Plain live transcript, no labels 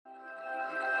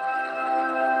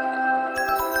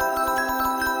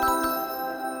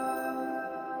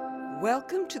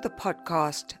Welcome to the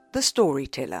podcast, The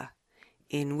Storyteller,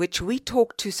 in which we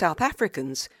talk to South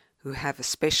Africans who have a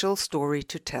special story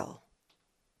to tell.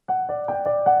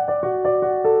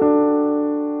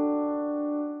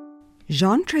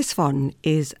 Jean Tresvon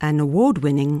is an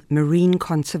award-winning marine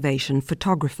conservation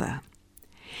photographer.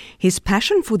 His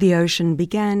passion for the ocean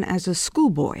began as a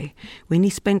schoolboy when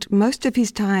he spent most of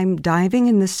his time diving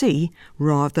in the sea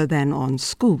rather than on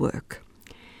schoolwork.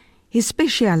 His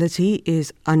speciality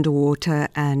is underwater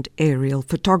and aerial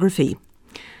photography,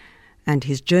 and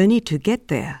his journey to get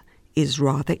there is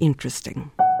rather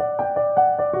interesting.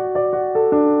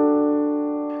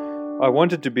 I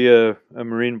wanted to be a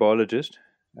marine biologist,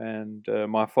 and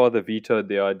my father vetoed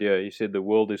the idea. He said the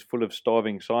world is full of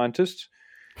starving scientists,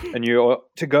 and you are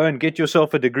to go and get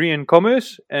yourself a degree in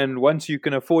commerce, and once you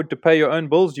can afford to pay your own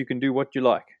bills, you can do what you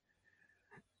like.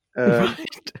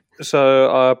 Right.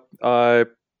 So I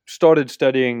started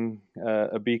studying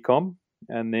a BCom,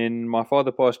 and then my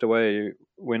father passed away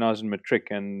when I was in matric,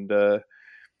 and the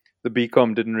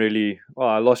BCom didn't really,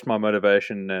 I lost my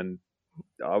motivation and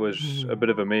I was a bit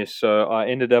of a mess. So I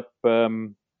ended up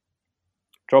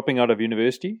dropping out of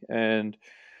university and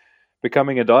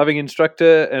becoming a diving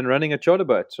instructor and running a charter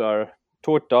boat. So I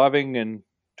taught diving and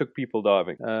took people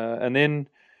diving. And then,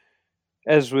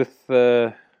 as with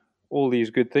all these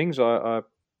good things, I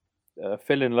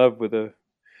fell in love with a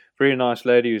very nice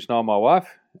lady who's now my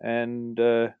wife, and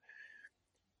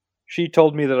she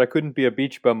told me that I couldn't be a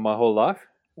beach bum my whole life,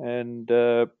 and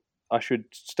I should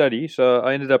study. So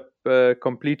I ended up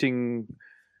completing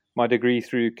my degree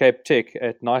through Cape Tech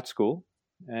at night school,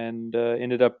 and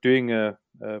ended up doing a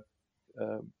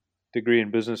degree in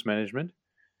business management.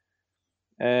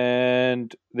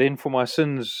 And then for my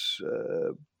sins,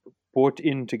 bought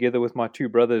in together with my two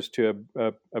brothers to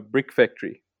a brick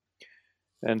factory.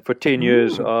 And for 10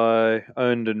 years, I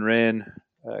owned and ran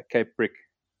Cape Brick,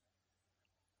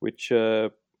 which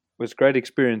was a great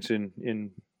experience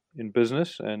in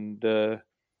business, and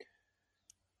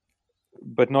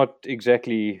but not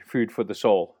exactly food for the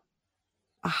soul.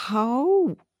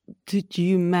 How did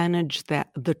you manage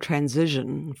the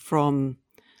transition from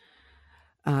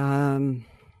the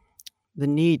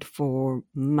need for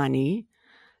money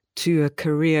to a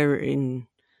career in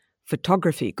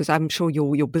photography? Because I'm sure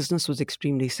your business was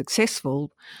extremely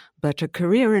successful, but a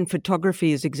career in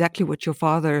photography is exactly what your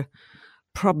father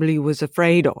probably was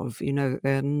afraid of,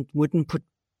 and wouldn't put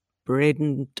bread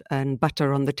and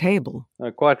butter on the table.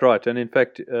 Quite right. And in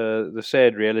fact, the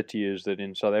sad reality is that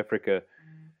in South Africa,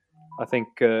 I think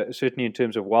certainly in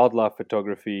terms of wildlife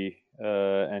photography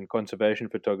and conservation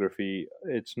photography,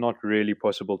 it's not really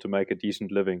possible to make a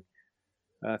decent living.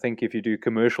 I think if you do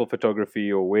commercial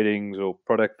photography or weddings or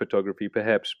product photography,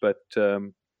 perhaps, but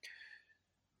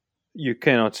you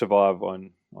cannot survive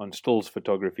on stills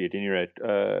photography at any rate.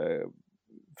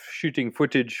 Shooting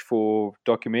footage for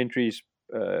documentaries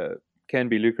can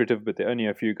be lucrative, but there are only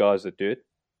a few guys that do it.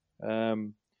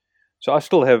 So I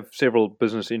still have several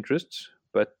business interests,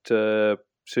 but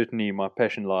certainly my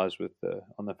passion lies with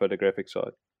on the photographic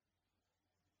side.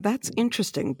 That's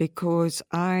interesting, because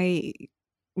I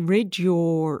read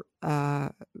your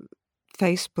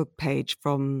Facebook page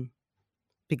from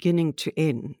beginning to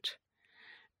end,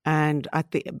 and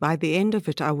by the end of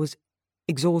it, I was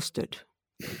exhausted.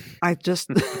 I just,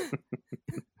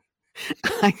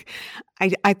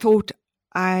 I thought,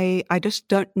 I just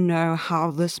don't know how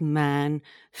this man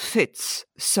fits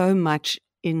so much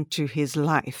into his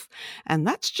life, and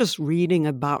that's just reading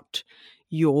about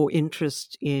your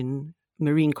interest in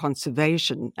marine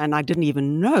conservation, and I didn't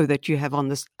even know that you have on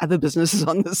this other businesses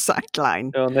on the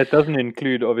sideline. And that doesn't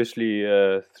include obviously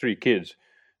 3 kids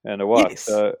and a wife.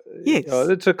 Yes.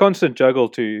 It's a constant juggle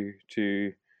to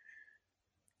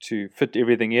fit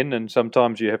everything in, and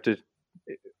sometimes you have to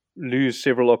lose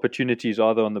several opportunities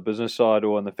either on the business side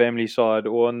or on the family side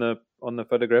or on the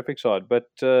photographic side. But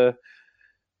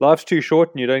life's too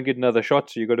short and you don't get another shot,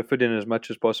 so you've got to fit in as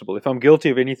much as possible. If I'm guilty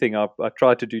of anything, I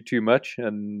try to do too much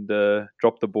and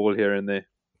drop the ball here and there.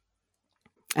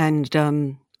 And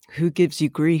who gives you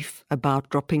grief about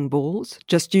dropping balls?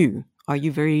 Just you? Are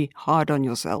you very hard on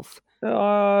yourself?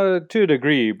 To a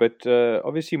degree, but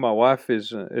obviously my wife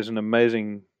is an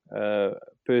amazing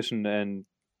person and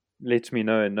lets me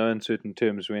know in no uncertain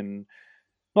terms when,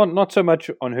 not so much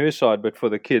on her side, but for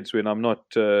the kids, when I'm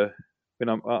not when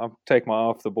I take my eye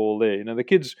off the ball there. The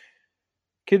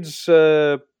kids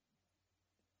have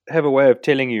a way of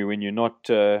telling you when you're not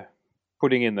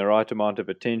putting in the right amount of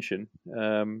attention.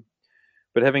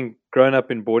 But having grown up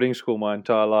in boarding school my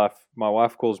entire life, my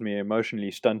wife calls me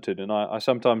emotionally stunted, and I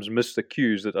sometimes miss the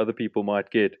cues that other people might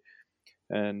get.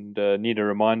 and need a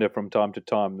reminder from time to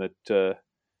time that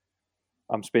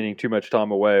I'm spending too much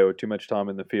time away or too much time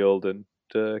in the field, and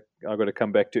I've got to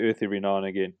come back to earth every now and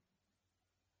again.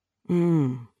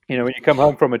 Mm. You know, when you come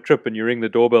home from a trip and you ring the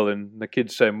doorbell and the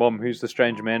kids say, "Mom, who's the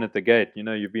strange man at the gate?" You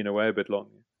know, you've been away a bit long.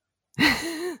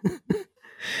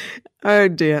 Oh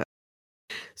dear.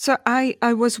 So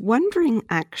I was wondering,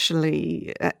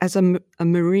 actually, as a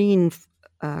marine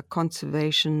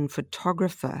conservation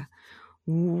photographer,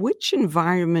 which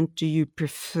environment do you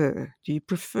prefer? Do you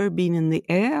prefer being in the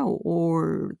air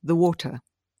or the water?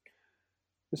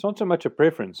 It's not so much a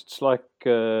preference. It's like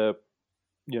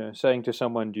saying to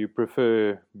someone, "Do you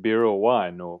prefer beer or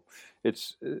wine?" Or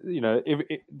it's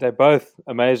they're both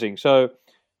amazing. So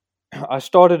I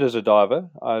started as a diver.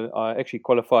 I actually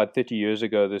qualified 30 years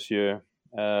ago this year,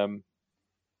 and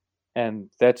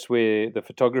that's where the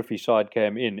photography side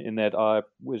came in that I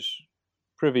was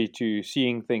privy to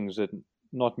seeing things that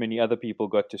not many other people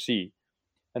got to see.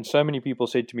 And so many people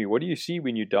said to me, "What do you see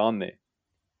when you're down there?"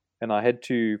 And I had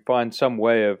to find some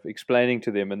way of explaining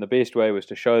to them, and the best way was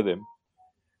to show them.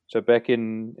 So back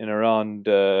in around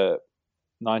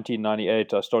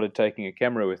 1998, I started taking a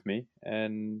camera with me,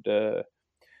 and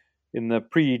in the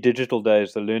pre-digital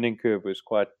days, the learning curve was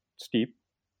quite steep,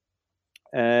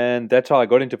 and that's how I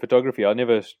got into photography. I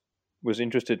never was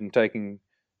interested in taking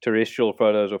terrestrial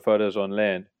photos or photos on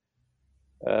land,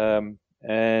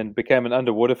 and became an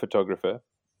underwater photographer.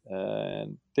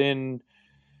 And then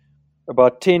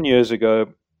about 10 years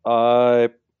ago,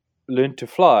 I learned to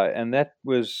fly, and that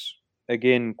was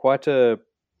again quite a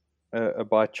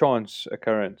by chance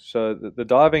occurrence. So the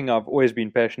diving I've always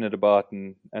been passionate about,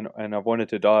 and I've wanted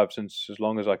to dive since as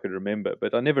long as I could remember,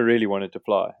 but I never really wanted to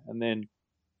fly. And then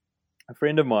a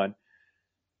friend of mine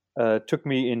took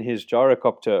me in his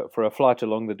gyrocopter for a flight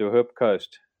along the De Hoop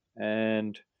coast,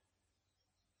 and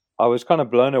I was kind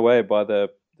of blown away by the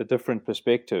different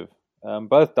perspective.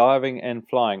 Both diving and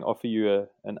flying offer you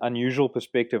an unusual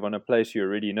perspective on a place you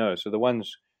already know. So the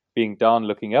ones being down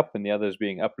looking up, and the others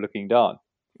being up looking down.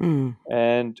 Mm.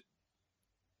 And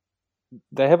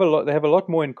they have a lot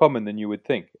more in common than you would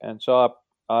think. And so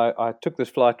I took this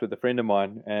flight with a friend of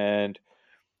mine, and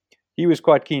he was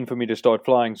quite keen for me to start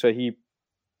flying. So he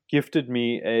gifted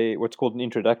me what's called an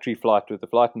introductory flight with the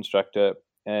flight instructor,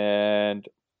 and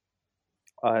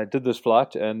I did this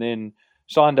flight, and then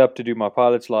signed up to do my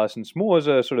pilot's license more as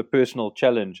a sort of personal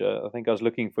challenge. I think I was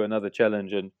looking for another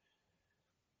challenge, and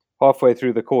halfway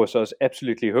through the course, I was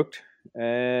absolutely hooked.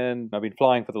 And I've been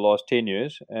flying for the last 10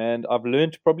 years, and I've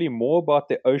learned probably more about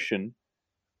the ocean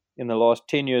in the last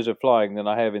 10 years of flying than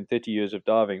I have in 30 years of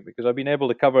diving, because I've been able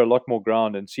to cover a lot more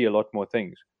ground and see a lot more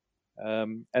things.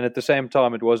 And at the same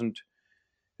time,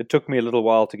 it took me a little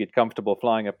while to get comfortable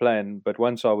flying a plane, but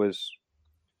once I was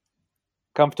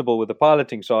comfortable with the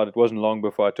piloting side, it wasn't long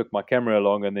before I took my camera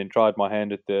along and then tried my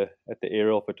hand at the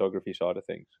aerial photography side of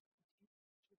things.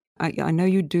 I know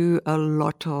you do a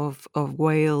lot of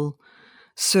whale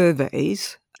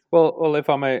surveys. Well, if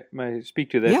I may speak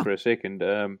to that Yeah. for a second.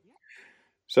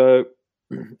 So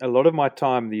a lot of my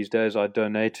time these days I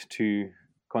donate to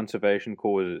conservation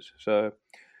causes. So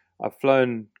I've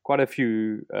flown quite a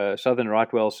few southern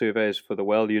right whale surveys for the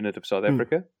Whale Unit of South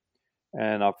Africa,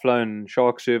 and I've flown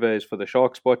shark surveys for the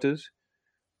Shark Spotters,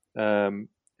 and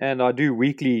I do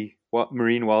weekly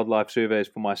marine wildlife surveys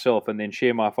for myself, and then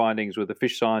share my findings with the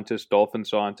fish scientists, dolphin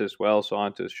scientists, whale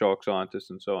scientists, shark scientists,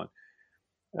 and so on.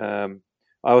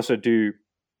 I also do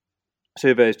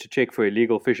surveys to check for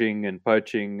illegal fishing and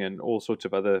poaching and all sorts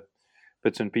of other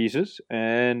bits and pieces.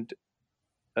 And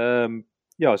so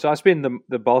I spend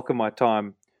the bulk of my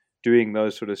time doing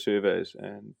those sort of surveys,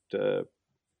 and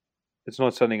it's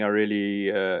not something I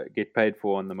really get paid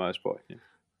for on the most part. Yeah.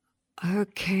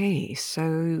 Okay,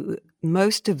 so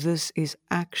most of this is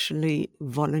actually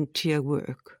volunteer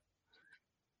work.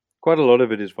 Quite a lot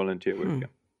of it is volunteer work.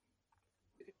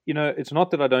 Yeah. It's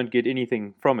not that I don't get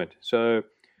anything from it. So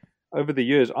over the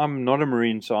years, I'm not a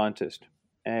marine scientist,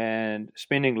 and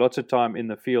spending lots of time in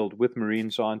the field with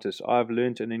marine scientists, I've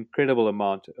learned an incredible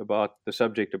amount about the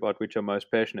subject about which I'm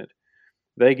most passionate.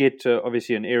 They get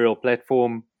obviously an aerial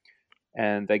platform,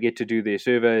 and they get to do their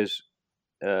surveys,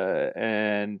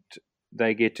 and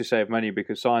they get to save money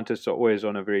because scientists are always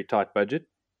on a very tight budget.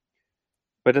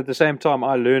 But at the same time,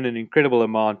 I learn an incredible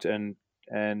amount and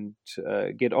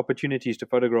get opportunities to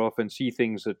photograph and see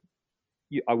things that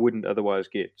I wouldn't otherwise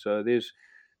get. So there's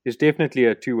definitely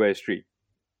a two-way street.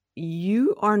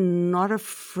 You are not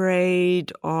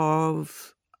afraid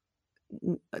of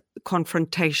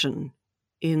confrontation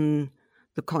in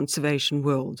the conservation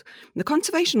world. The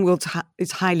conservation world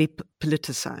is highly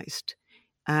politicized,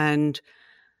 and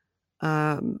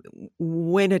um,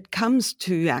 when it comes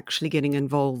to actually getting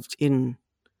involved in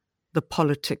the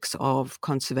politics of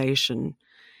conservation,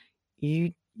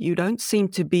 you don't seem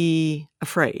to be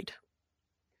afraid.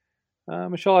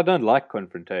 Michelle, I don't like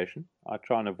confrontation. I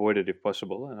try and avoid it if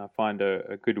possible, and I find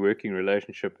a good working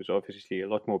relationship is obviously a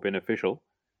lot more beneficial.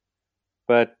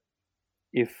 But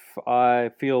if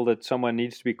I feel that someone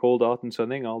needs to be called out on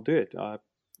something, I'll do it.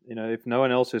 If no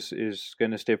one else is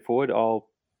going to step forward,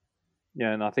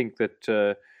 and I think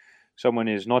that someone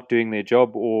is not doing their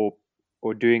job or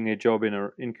doing their job in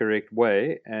an incorrect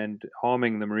way and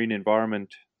harming the marine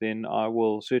environment, then I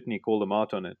will certainly call them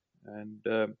out on it. And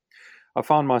I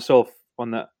found myself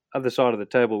on the other side of the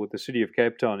table with the city of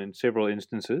Cape Town in several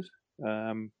instances.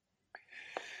 And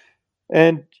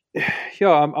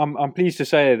yeah, I'm pleased to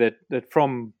say that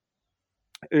from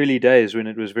early days when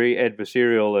it was very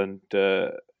adversarial and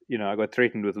I got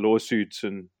threatened with lawsuits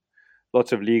and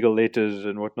lots of legal letters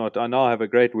and whatnot, I now have a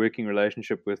great working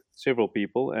relationship with several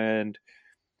people, and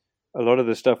a lot of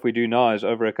the stuff we do now is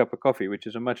over a cup of coffee, which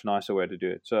is a much nicer way to do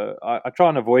it. So I try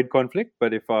and avoid conflict,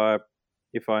 but if I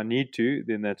need to,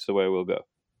 then that's the way we'll go.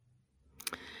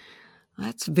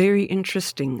 That's very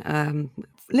interesting.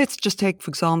 Let's just take, for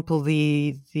example,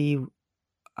 the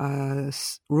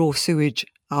raw sewage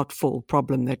outfall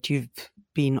problem that you've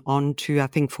been on to, I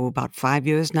think, for about 5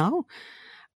 years now.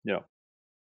 Yeah.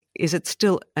 Is it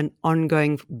still an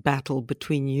ongoing battle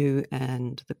between you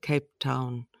and the Cape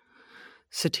Town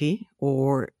city,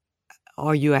 or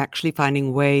are you actually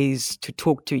finding ways to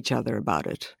talk to each other about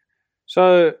it?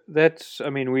 So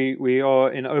we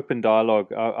are in open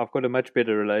dialogue. I've got a much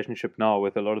better relationship now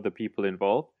with a lot of the people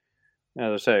involved.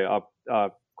 As I say,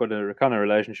 I've got a kind of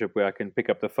relationship where I can pick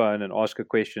up the phone and ask a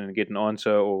question and get an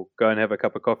answer, or go and have a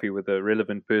cup of coffee with a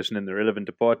relevant person in the relevant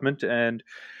department and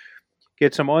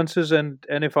get some answers. And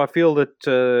if I feel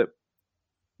that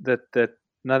that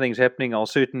nothing's happening, I'll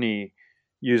certainly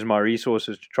use my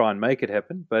resources to try and make it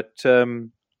happen. But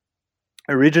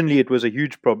originally, it was a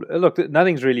huge problem. Look,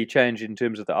 nothing's really changed in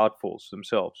terms of the outfalls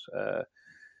themselves.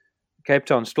 Cape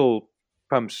Town still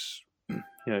pumps,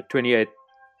 28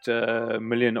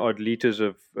 million odd liters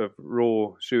of raw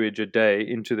sewage a day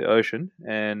into the ocean,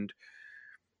 and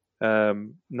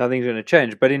nothing's going to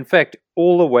change. But in fact,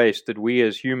 all the waste that we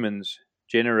as humans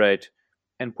generate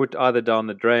and put either down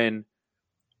the drain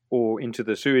or into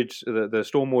the sewage, the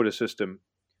stormwater system.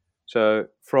 So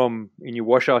from when you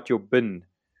wash out your bin,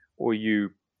 or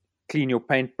you clean your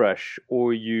paintbrush,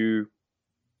 or you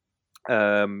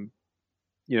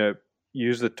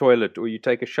use the toilet, or you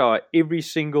take a shower, every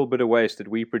single bit of waste that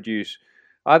we produce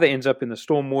either ends up in the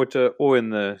stormwater or in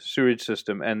the sewage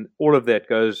system, and all of that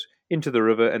goes into the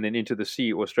river and then into the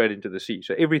sea or straight into the sea.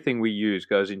 So everything we use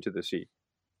goes into the sea.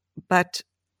 But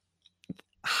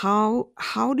how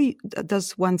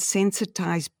does one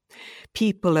sensitize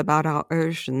people about our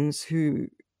oceans who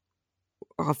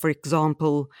are, for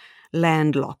example,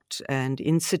 landlocked and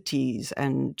in cities,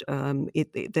 and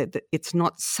it's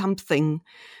not something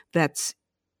that's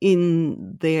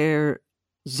in their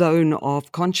zone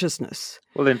of consciousness?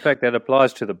 Well, in fact, that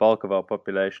applies to the bulk of our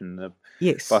population.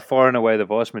 Yes. By far and away, the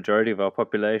vast majority of our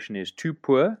population is too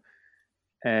poor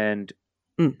and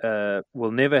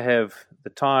will never have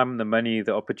the time, the money,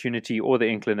 the opportunity, or the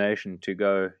inclination to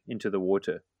go into the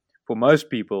water. For most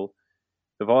people,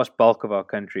 the vast bulk of our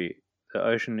country, the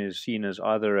ocean is seen as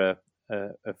either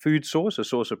a food source, a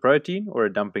source of protein, or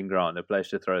a dumping ground, a place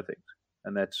to throw things.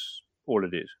 And that's all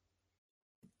it is.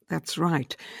 That's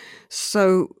right.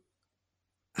 So,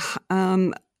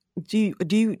 do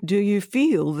you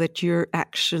feel that you're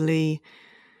actually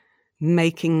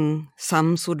making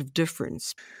some sort of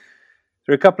difference?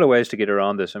 There are a couple of ways to get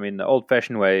around this. I mean, the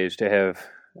old-fashioned way is to have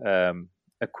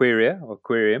aquaria or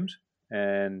aquariums,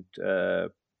 and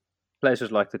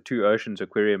places like the Two Oceans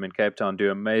Aquarium in Cape Town do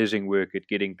amazing work at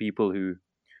getting people who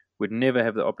would never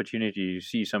have the opportunity to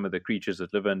see some of the creatures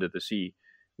that live under the sea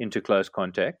into close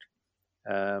contact.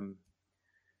 And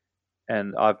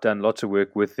I've done lots of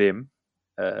work with them,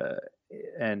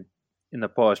 and in the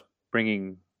past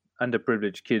bringing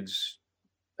underprivileged kids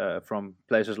from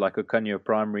places like Okanyo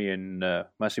Primary and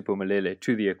Masiphumelele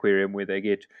to the aquarium, where they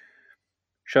get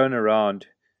shown around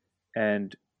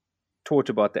and taught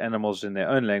about the animals in their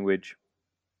own language,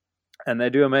 and they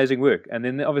do amazing work. And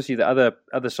then obviously the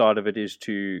other side of it is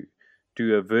to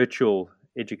do a virtual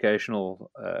educational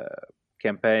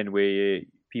campaign where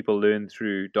people learn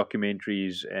through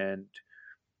documentaries and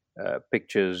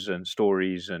pictures and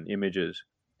stories and images.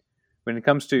 When it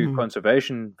comes to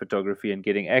conservation photography and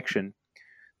getting action,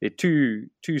 there are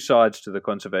two sides to the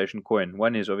conservation coin.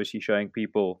 One is obviously showing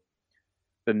people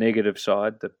the negative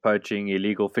side, the poaching,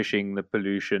 illegal fishing, the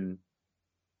pollution,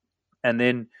 and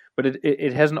then, but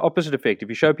it has an opposite effect. If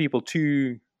you show people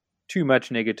too much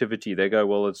negativity, they go,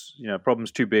 well, it's,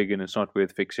 problem's too big and it's not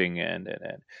worth fixing. And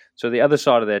so the other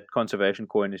side of that conservation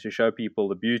coin is to show people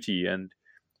the beauty and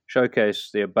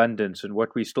showcase the abundance and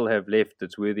what we still have left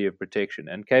that's worthy of protection.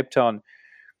 And Cape Town,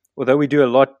 although we do a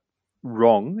lot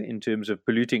wrong in terms of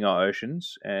polluting our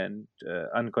oceans and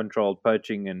uncontrolled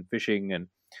poaching and fishing, and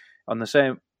on the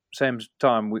same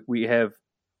time, we have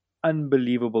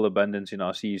unbelievable abundance in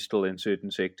our seas still in certain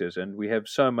sectors, and we have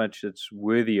so much that's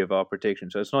worthy of our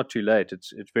protection. So it's not too late.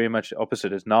 It's very much the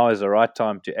opposite. It's now is the right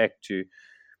time to act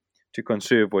to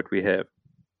conserve what we have.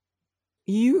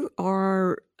 You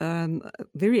are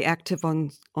very active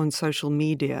on social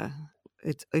media.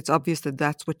 It's obvious that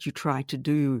that's what you try to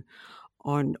do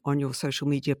on your social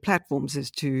media platforms, is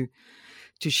to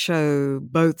show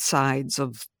both sides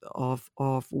of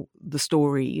the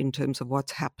story in terms of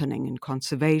what's happening in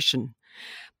conservation.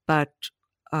 But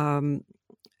and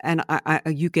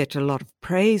you get a lot of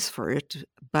praise for it.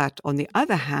 But on the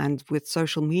other hand, with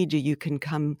social media, you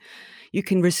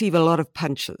can receive a lot of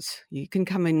punches. You can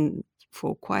come in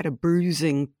for quite a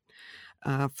bruising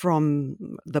from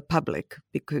the public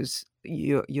because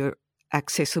you're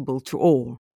accessible to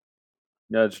all.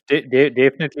 No, it's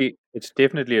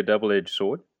definitely a double-edged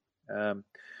sword.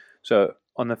 So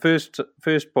on the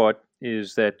first part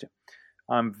is that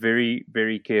I'm very,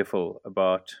 very careful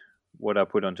about what I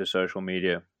put onto social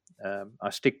media. I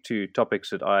stick to topics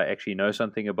that I actually know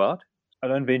something about. I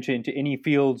don't venture into any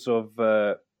fields of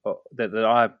that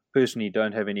I personally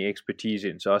don't have any expertise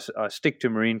in. So I stick to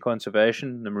marine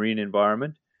conservation, the marine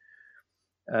environment,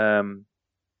 and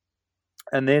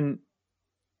then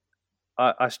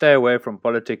I stay away from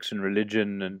politics and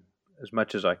religion and as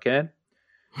much as I can,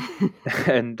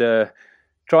 and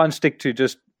try and stick to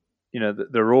just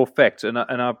the raw facts. And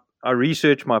I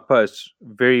research my posts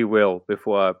very well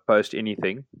before I post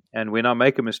anything. And when I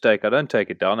make a mistake, I don't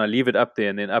take it down. I leave it up there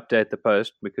and then update the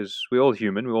post, because we're all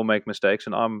human. We all make mistakes,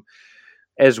 and I'm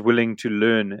as willing to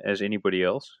learn as anybody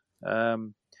else.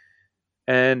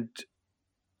 And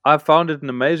I've found it an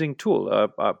amazing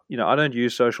tool. I don't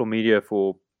use social media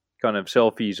for kind of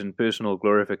selfies and personal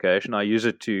glorification. I use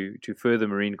it to further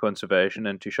marine conservation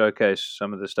and to showcase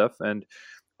some of the stuff. And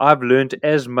I've learned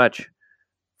as much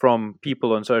from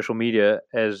people on social media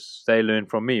as they learn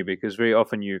from me, because very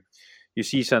often you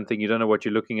see something, you don't know what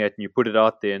you're looking at, and you put it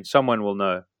out there and someone will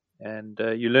know, and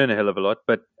you learn a hell of a lot.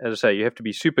 But as I say, you have to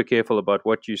be super careful about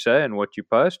what you say and what you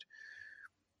post.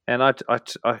 And I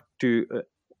do a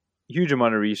huge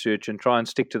amount of research and try and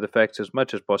stick to the facts as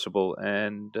much as possible,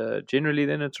 and generally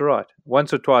then it's all right.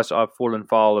 Once or twice I've fallen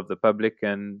foul of the public,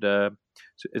 and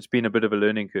it's been a bit of a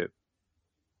learning curve.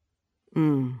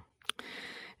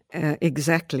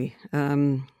 Exactly.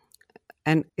 And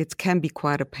it can be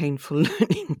quite a painful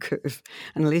learning curve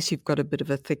unless you've got a bit of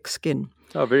a thick skin.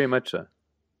 Oh, very much so.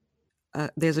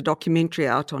 There's a documentary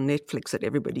out on Netflix that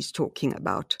everybody's talking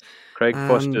about. Craig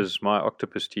Foster's My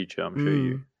Octopus Teacher, I'm sure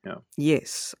you know.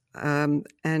 Yes.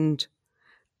 And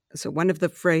so one of the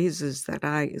phrases that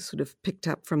I sort of picked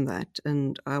up from that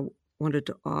and I wanted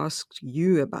to ask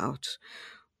you about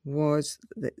was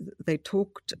that they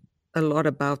talked a lot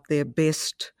about their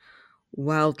best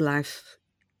wildlife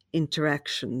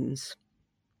interactions,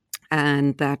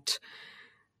 and that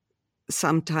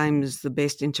sometimes the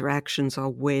best interactions are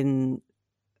when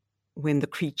the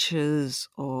creatures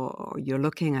or you're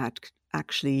looking at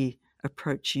actually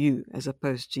approach you as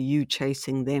opposed to you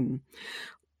chasing them.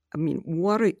 I mean,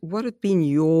 what have been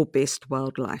your best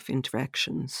wildlife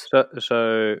interactions?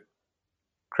 So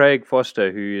Craig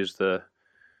Foster, who is the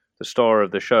star of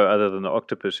the show, other than the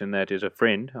octopus in that, is a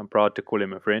friend. I'm proud to call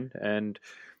him a friend, and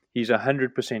he's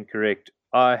 100% correct.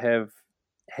 I have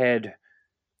had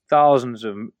thousands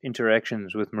of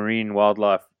interactions with marine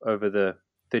wildlife over the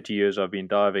 30 years I've been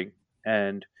diving,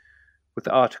 and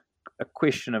without a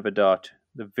question of a doubt,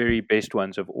 the very best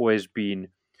ones have always been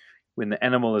when the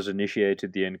animal has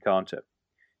initiated the encounter.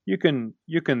 You can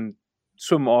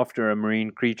swim after a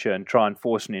marine creature and try and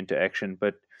force an interaction,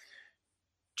 but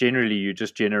generally you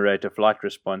just generate a flight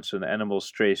response and the animal's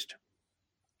stressed.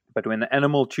 But when the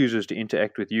animal chooses to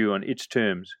interact with you on its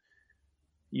terms,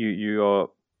 you are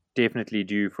definitely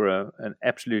due for an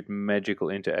absolute magical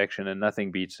interaction, and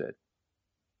nothing beats that.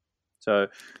 So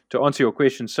to answer your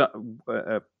question,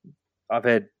 I've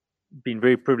been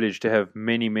very privileged to have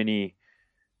many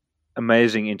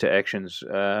amazing interactions.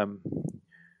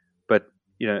 But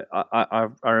I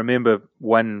remember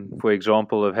one, for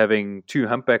example, of having two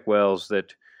humpback whales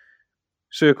that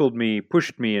circled me,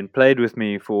 pushed me, and played with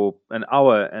me for an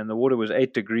hour, and the water was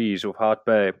 8 degrees off Hout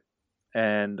Bay,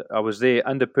 and I was there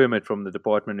under permit from the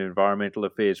Department of Environmental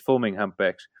Affairs filming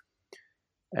humpbacks.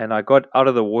 And I got out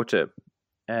of the water,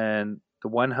 and the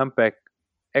one humpback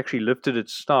actually lifted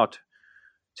its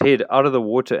head out of the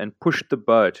water and pushed the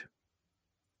boat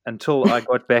until I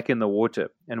got back in the water.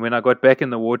 And when I got back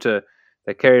in the water,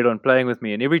 they carried on playing with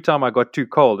me. And every time I got too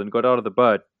cold and got out of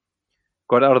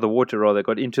the water rather,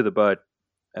 got into the boat,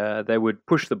 they would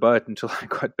push the boat until I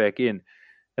got back in,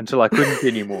 until I couldn't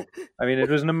anymore. I mean, it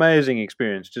was an amazing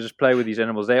experience to just play with these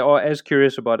animals. They are as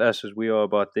curious about us as we are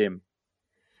about them.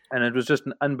 And it was just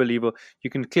an unbelievable. You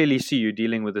can clearly see you're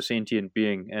dealing with a sentient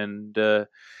being. And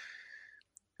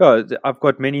I've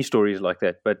got many stories like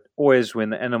that, but always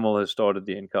when the animal has started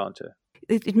the encounter.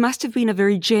 It must have been a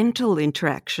very gentle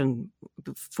interaction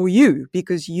for you,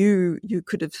 because you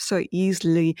could have so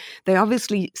easily, they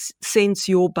obviously sense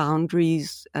your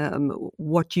boundaries,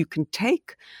 what you can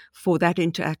take for that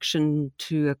interaction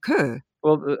to occur.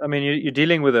 Well, I mean, you're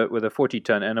dealing with a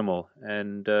 40-ton animal,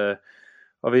 and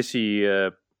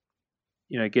obviously,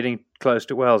 getting close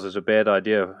to whales is a bad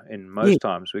idea in most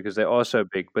times because they are so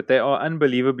big, but they are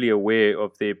unbelievably aware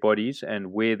of their bodies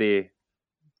and where their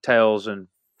tails and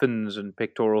fins and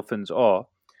pectoral fins are.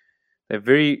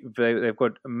 They've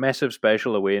got massive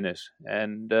spatial awareness,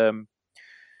 and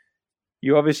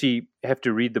you obviously have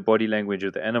to read the body language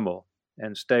of the animal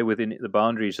and stay within the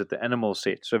boundaries that the animal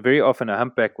sets. So very often a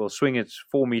humpback will swing its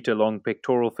 4-meter long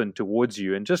pectoral fin towards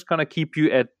you and just kind of keep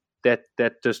you at that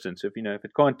distance. If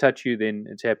it can't touch you, then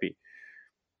it's happy.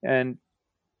 And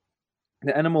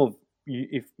the animal,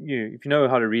 if you know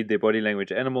how to read their body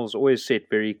language, animals always set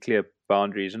very clear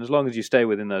boundaries, and as long as you stay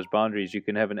within those boundaries, you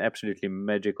can have an absolutely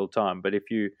magical time. But if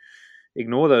you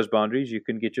ignore those boundaries, you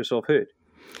can get yourself hurt.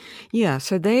 Yeah.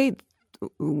 So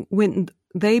when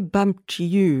they bumped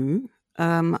you,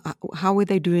 how were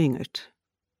they doing it?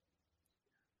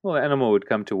 Well, the animal would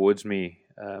come towards me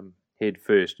head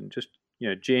first and just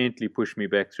gently push me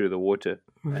back through the water.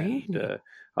 Really? And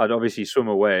I'd obviously swim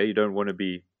away. You don't want to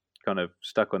be kind of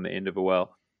stuck on the end of a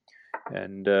whale.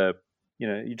 And,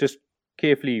 you just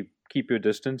carefully keep your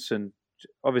distance. And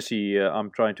obviously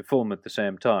I'm trying to film at the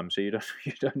same time. So you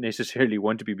don't necessarily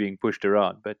want to be being pushed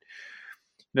around. But,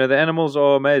 the animals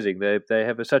are amazing. They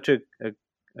have such a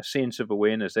sense of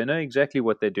awareness. They know exactly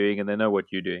what they're doing, and they know what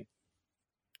you're doing.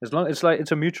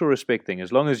 It's a mutual respect thing.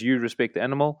 As long as you respect the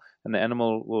animal, and the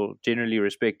animal will generally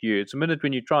respect you. It's a minute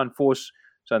when you try and force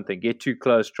something, get too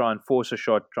close, try and force a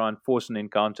shot, try and force an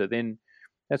encounter, then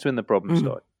that's when the problems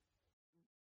start.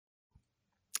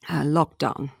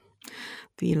 Lockdown.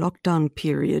 The lockdown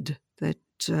period that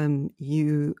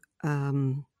you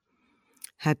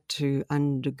had to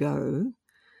undergo.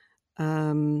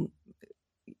 And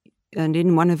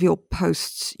in one of your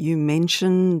posts, you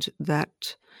mentioned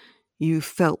that you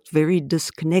felt very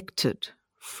disconnected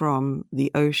from the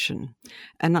ocean.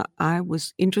 And I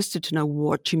was interested to know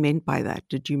what you meant by that.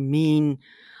 Did you mean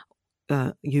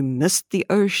you missed the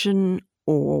ocean?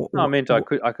 No, I meant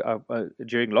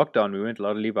during lockdown, we weren't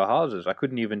allowed to leave our houses. I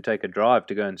couldn't even take a drive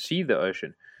to go and see the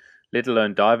ocean, let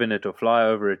alone dive in it or fly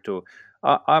over it. Or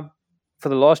for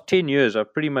the last 10 years,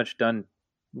 I've pretty much done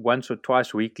once or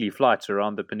twice weekly flights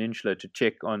around the peninsula to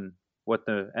check on what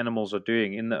the animals are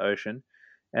doing in the ocean,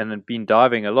 and I've been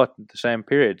diving a lot at the same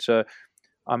period. So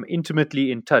I'm intimately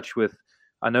in touch with,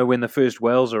 I know when the first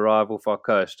whales arrive off our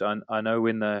coast. I know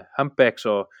when the humpbacks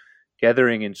are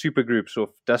gathering in supergroups off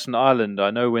Dustin Island.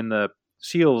 I know when the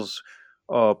seals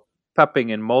are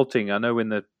pupping and molting. I know when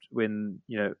the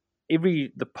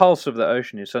pulse of the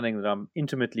ocean is something that I'm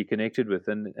intimately connected with,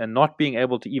 and not being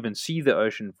able to even see the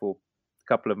ocean for a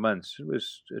couple of months, it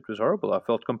was horrible. I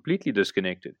felt completely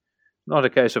disconnected. Not a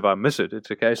case of I miss it.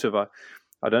 It's a case of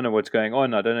I don't know what's going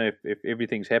on. I don't know if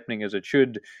everything's happening as it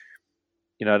should.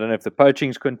 I don't know if the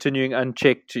poaching's continuing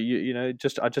unchecked. I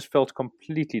just felt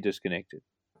completely disconnected.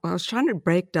 Well, I was trying to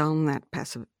break down that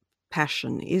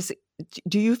passion.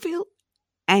 Do you feel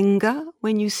anger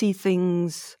when you see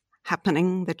things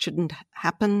happening that shouldn't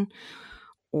happen,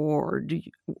 or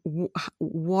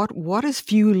what is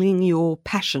fueling your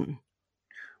passion?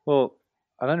 Well,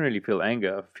 I don't really feel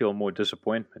anger. I feel more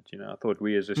disappointment. I thought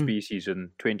we as a species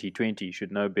in 2020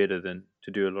 should know better than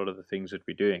to do a lot of the things that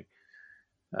we're doing.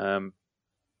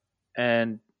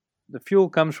 And the fuel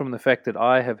comes from the fact that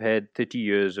I have had 30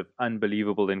 years of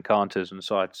unbelievable encounters and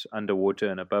sights underwater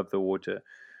and above the water.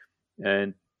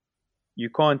 And you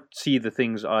can't see the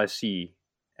things I see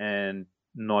and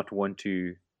not want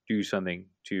to do something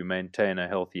to maintain a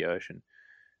healthy ocean.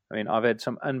 I mean, I've had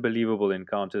some unbelievable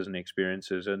encounters and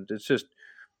experiences, and it's just,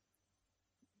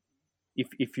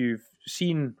 if you've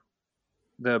seen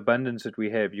the abundance that we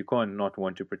have, you can't not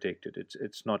want to protect it.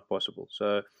 It's not possible.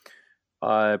 So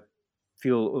I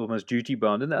feel almost duty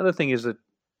bound. And the other thing is that,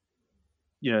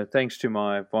 thanks to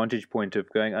my vantage point of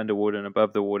going underwater and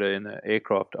above the water in the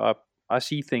aircraft, I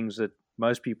see things that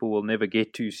most people will never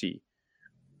get to see.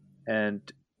 And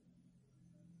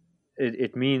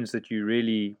it means that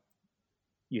I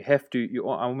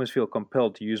almost feel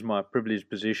compelled to use my privileged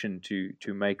position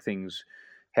to make things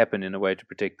happen in a way to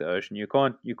protect the ocean. You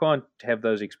can't have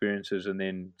those experiences and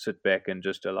then sit back and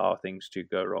just allow things to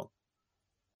go wrong.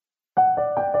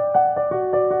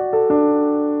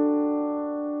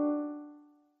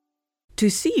 To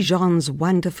see Jean's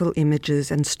wonderful images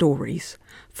and stories,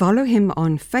 follow him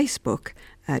on Facebook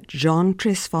at Jean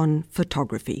Tresvon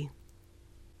Photography.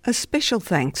 A special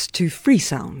thanks to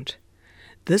Freesound.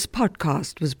 This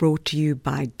podcast was brought to you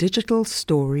by Digital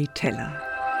Storyteller.